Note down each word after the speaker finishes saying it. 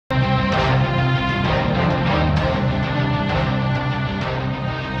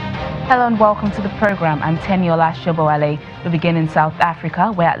Hello and welcome to the program. I'm Teniola Shobowale. We begin in South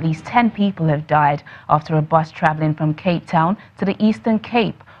Africa, where at least 10 people have died after a bus traveling from Cape Town to the Eastern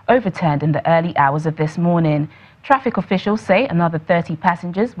Cape overturned in the early hours of this morning. Traffic officials say another 30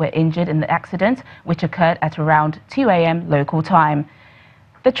 passengers were injured in the accident, which occurred at around 2 a.m. local time.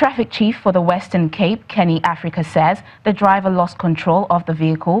 The traffic chief for the Western Cape, Kenny Africa, says the driver lost control of the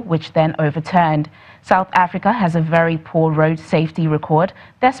vehicle, which then overturned. South Africa has a very poor road safety record,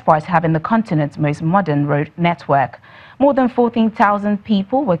 despite having the continent's most modern road network. More than 14,000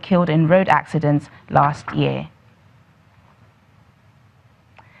 people were killed in road accidents last year.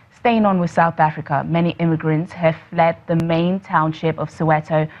 Staying on with South Africa, many immigrants have fled the main township of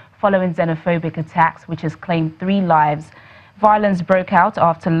Soweto following xenophobic attacks, which has claimed 3 lives. Violence broke out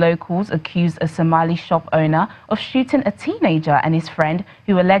after locals accused a Somali shop owner of shooting a teenager and his friend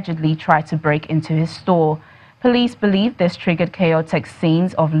who allegedly tried to break into his store. Police believe this triggered chaotic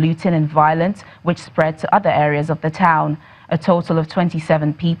scenes of looting and violence, which spread to other areas of the town. A total of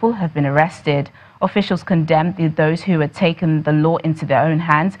 27 people have been arrested. Officials condemned those who had taken the law into their own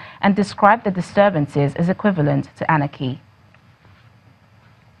hands and described the disturbances as equivalent to anarchy.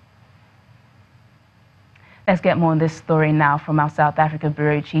 Let's get more on this story now from our South Africa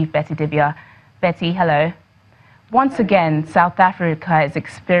Bureau Chief, Betty Dibia. Betty, hello. Once again, South Africa is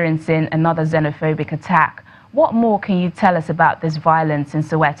experiencing another xenophobic attack. What more can you tell us about this violence in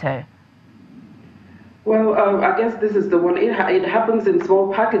Soweto? Well, I guess this is the one. It happens in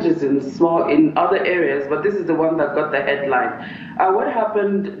small packages in other areas, but this is the one that got the headline. What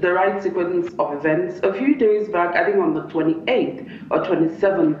happened? The right sequence of events a few days back, I think on the 28th or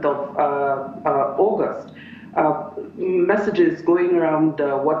 27th of August. Messages going around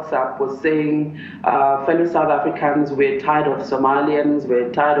WhatsApp was saying, fellow South Africans, we're tired of Somalians, we're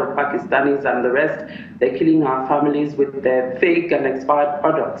tired of Pakistanis and the rest. They're killing our families with their fake and expired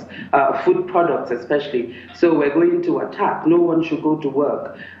products, food products especially. So we're going to attack. No one should go to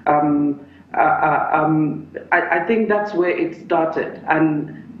work. I think that's where it started.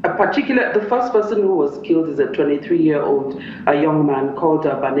 And the first person who was killed is a 23-year-old young man called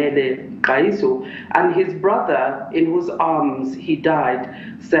Banele Kaiso, and his brother, in whose arms he died,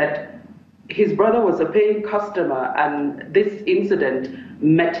 said his brother was a paying customer, and this incident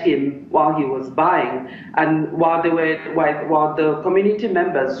met him while he was buying, and while the community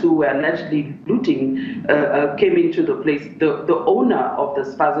members who were allegedly looting came into the place, the owner of the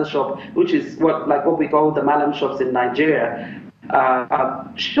spaza shop, which is what we call the malam shops in Nigeria,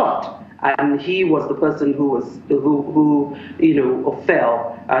 shot, and he was the person who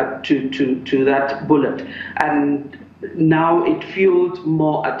fell to that bullet, and now it fueled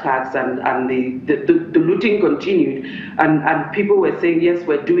more attacks, and the looting continued, and people were saying, yes,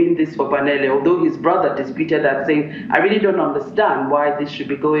 we're doing this for Banele, although his brother disputed that, saying, I really don't understand why this should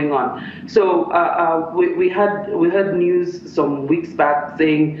be going on. So we heard news some weeks back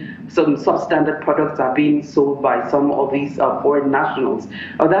saying some substandard products are being sold by some of these foreign nationals.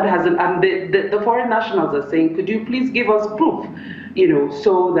 That hasn't, and the foreign nationals are saying, could you please give us proof,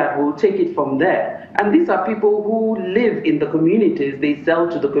 so that we'll take it from there. And these are people who live in the communities, they sell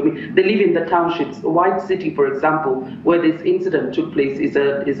to the community, they live in the townships. White City, for example, where this incident took place, is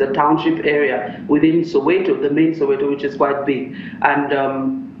a township area within Soweto, the main Soweto, which is quite big. And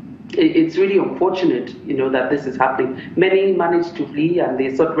it's really unfortunate, that this is happening. Many managed to flee and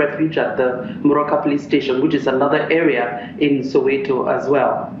they sought refuge at the Moroka police station, which is another area in Soweto as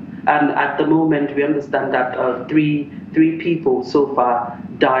well. And at the moment, we understand that three people so far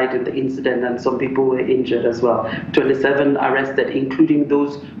died in the incident, and some people were injured as well. 27 arrested, including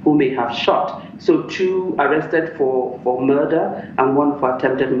those who may have shot. So 2 arrested for murder and 1 for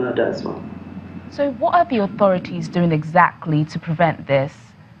attempted murder as well. So what are the authorities doing exactly to prevent this?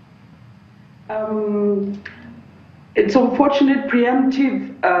 It's unfortunate.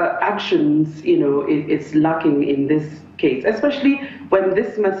 Preemptive actions, it's lacking in this case, especially when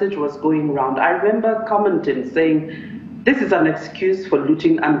this message was going around. I remember commenting saying, this is an excuse for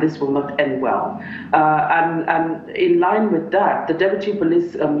looting and this will not end well. And in line with that, the Deputy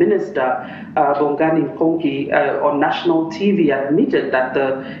Police Minister, Bongani Konki, on national TV admitted that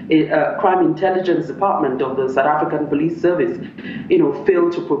the Crime Intelligence Department of the South African Police Service,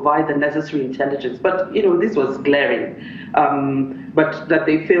 failed to provide the necessary intelligence. But, this was glaring. But that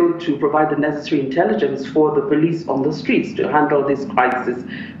they failed to provide the necessary intelligence for the police on the streets to handle this crisis.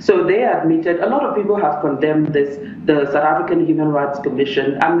 So they admitted, a lot of people have condemned this, the South African Human Rights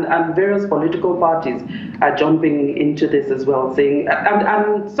Commission and various political parties are jumping into this as well, saying,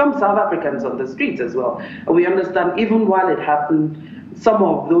 and some South Africans on the streets as well. We understand even while it happened, some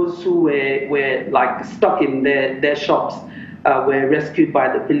of those who were like stuck in their shops, were rescued by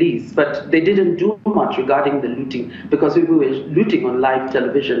the police, but they didn't do much regarding the looting because people were looting on live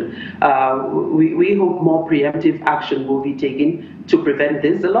television. We hope more preemptive action will be taken to prevent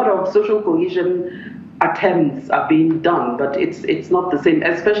this. A lot of social cohesion attempts are being done, but it's not the same,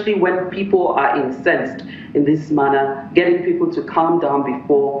 especially when people are incensed in this manner, getting people to calm down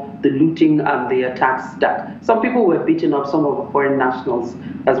before the looting and the attacks start. Some people were beaten up, some of the foreign nationals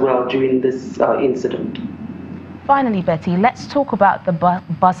as well during this incident. Finally, Betty, let's talk about the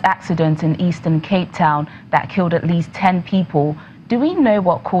bus accident in Eastern Cape Town that killed at least 10 people. Do we know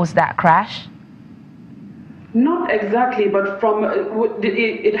what caused that crash? Not exactly, but from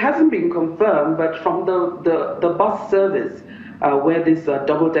it hasn't been confirmed, but from the bus service where this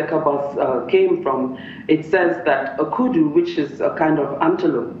double-decker bus came from, it says that a kudu, which is a kind of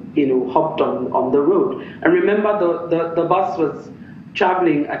antelope, hopped on the road. And remember, the bus was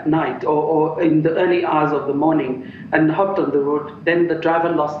traveling at night or in the early hours of the morning and hopped on the road. Then the driver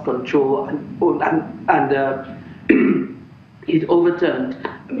lost control and it overturned.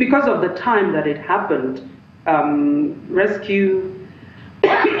 Because of the time that it happened, rescue,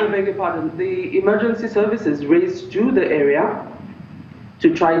 I beg your pardon, the emergency services raced to the area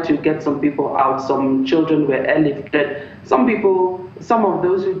to try to get some people out. Some children were airlifted. Some of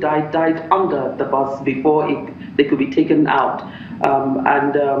those who died under the bus before they could be taken out.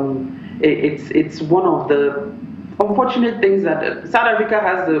 It's one of the unfortunate things that South Africa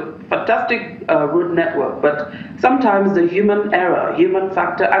has a fantastic road network, but sometimes the human error, human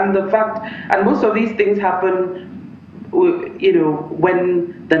factor, and most of these things happen,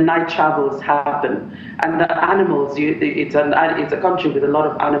 when the night travels happen, and the animals. It's a country with a lot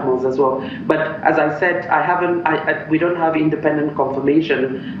of animals as well. But as I said, we don't have independent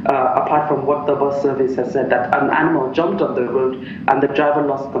confirmation apart from what the bus service has said, that an animal jumped on the road and the driver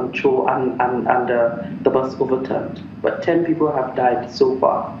lost control and the bus overturned. But 10 people have died so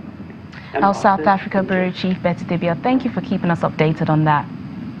far. Our South Africa Bureau Chief Betty Dibia, thank you for keeping us updated on that.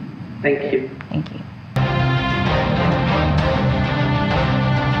 Thank you. Thank you.